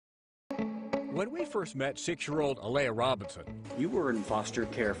When we first met 6-year-old Alea Robinson, You were in foster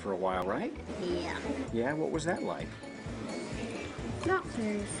care for a while, right? Yeah, Yeah, what was that like? not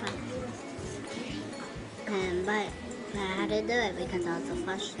very fun. But I had to do it because I was a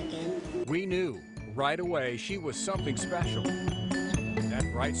foster kid. we knew right away she was something special. That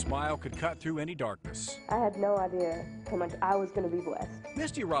bright smile could cut through any darkness. I had no idea how much I was going to be blessed.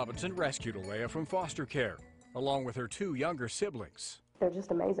 Misty Robinson rescued Alea from foster care, along with her 2 younger siblings. They're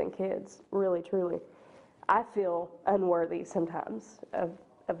just amazing kids, really, truly. I feel unworthy sometimes of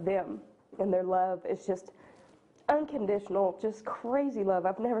them, and their love is just unconditional, just crazy love.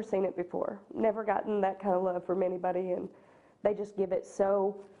 I've never seen it before, never gotten that kind of love from anybody, and they just give it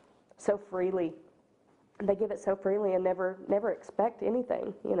so freely. They give it so freely and never expect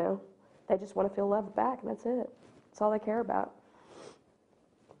anything, you know. They just want to feel loved back, and that's it. That's all they care about.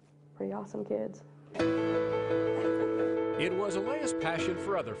 Pretty awesome kids. It was Alea's passion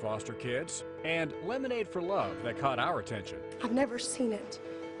for other foster kids and Lemonade for Love that caught our attention. I've never seen it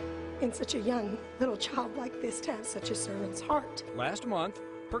in such a young little child like this to have such a servant's heart. Last month,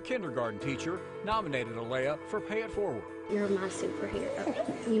 her kindergarten teacher nominated Alea for Pay It Forward. You're my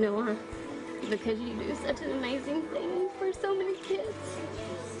superhero. You know why? Because you do such an amazing thing for so many kids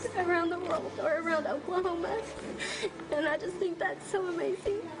around the world or around Oklahoma. And I just think that's so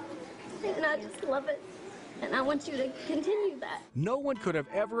amazing. And I just love it. And I want you to continue that. No one could have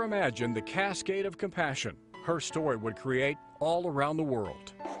ever imagined the cascade of compassion her story would create all around the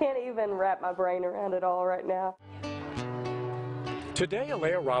world. I can't even wrap my brain around it all right now. Today,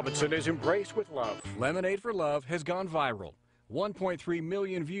 Alea Robinson is embraced with love. Lemonade for Love has gone viral. 1.3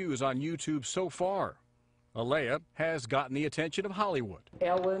 million views on YouTube so far. Alea has gotten the attention of Hollywood.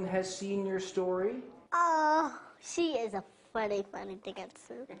 Ellen has seen your story. Oh, she is a funny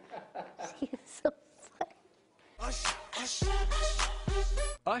dancer. She is so funny.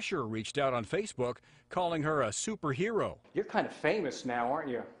 Usher reached out on Facebook, calling her a superhero. You're kind of famous now, aren't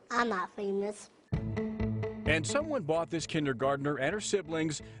you? I'm not famous. And someone bought this kindergartner and her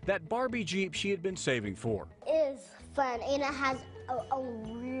siblings that Barbie Jeep she had been saving for. It is fun, and it has a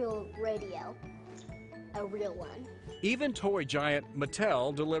real radio. A real one. Even toy giant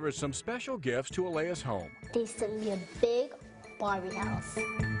Mattel delivered some special gifts to Alea's home. They sent me a big Barbie house.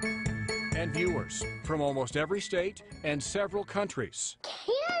 And viewers from almost every state and several countries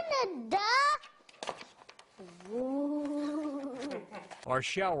Canada! Ooh. are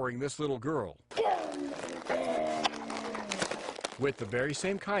showering this little girl with the very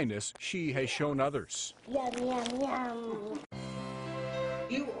same kindness she has shown others. Yum, yum, yum.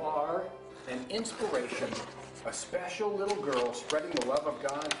 You are an inspiration, a special little girl spreading the love of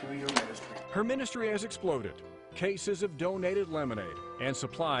God through your ministry. Her ministry has exploded. Cases of donated lemonade and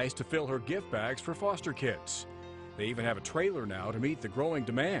supplies to fill her gift bags for foster kids. They even have a trailer now to meet the growing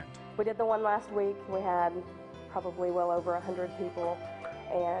demand. We did the one last week. We had probably well over 100 people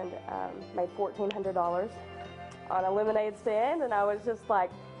and made $1,400 on a lemonade stand, and I was just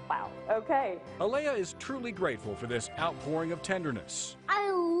like, wow, okay. Alea is truly grateful for this outpouring of tenderness. I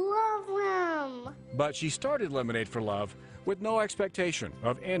love him. But she started Lemonade for Love with no expectation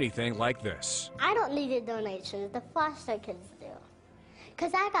of anything like this. I don't need a donation. The foster kids do.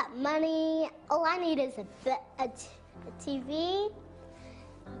 Because I got money. All I need is a TV,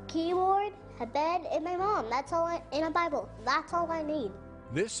 a keyboard, a bed, and my mom. That's all and a Bible. That's all I need.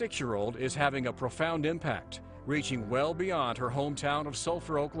 This 6-year-old is having a profound impact, reaching well beyond her hometown of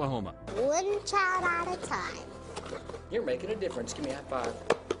Sulphur, Oklahoma. One child at a time. You're making a difference. Give me a high five.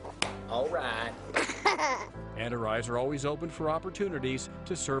 All right. And her eyes are always open for opportunities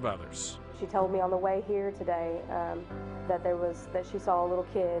to serve others. She told me on the way here today that she saw a little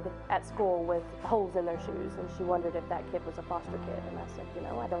kid at school with holes in their shoes, and she wondered if that kid was a foster kid. And I said, you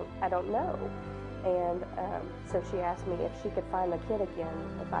know, I don't know. And so she asked me if she could find the kid again,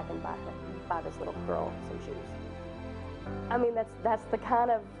 if I can buy this little girl some shoes. I mean, that's the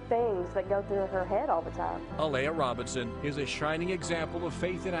kind of things that go through her head all the time. Alea Robinson is a shining example of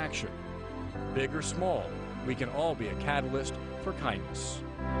faith in action. Big or small, we can all be a catalyst for kindness.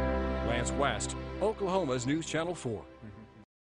 Lance West, Oklahoma's News Channel 4.